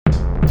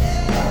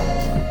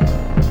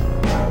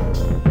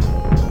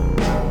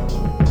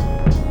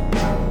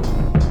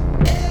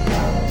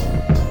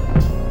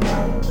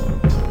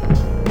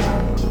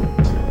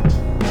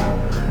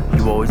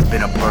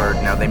been a bird,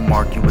 now they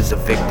mark you as a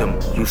victim.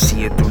 You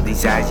see it through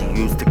these eyes you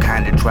used to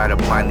kinda try to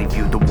blindly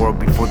view the world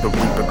before the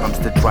reaper comes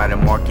to try to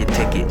mark your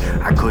ticket.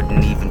 I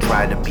couldn't even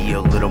try to be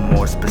a little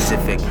more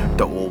specific.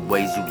 The old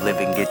ways you live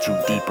and get you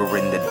deeper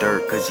in the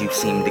dirt, cause you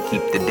seem to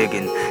keep the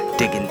digging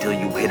till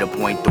you hit a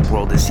point the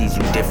world that sees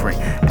you different.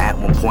 At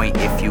one point,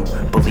 if you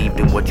believed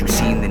in what you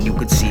seen, then you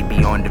could see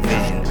beyond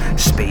division.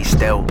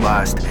 Spaced out,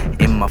 lost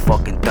in my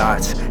fucking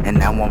thoughts, and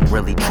now I'm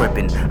really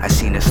tripping. I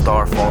seen a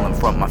star fall in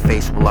front of my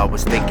face while I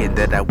was thinking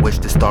that I wish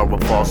the star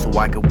would fall so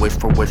I could wish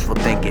for wishful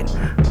thinking.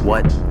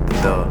 What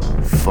the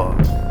fuck?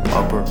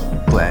 Upper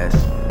class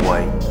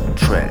white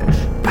trash.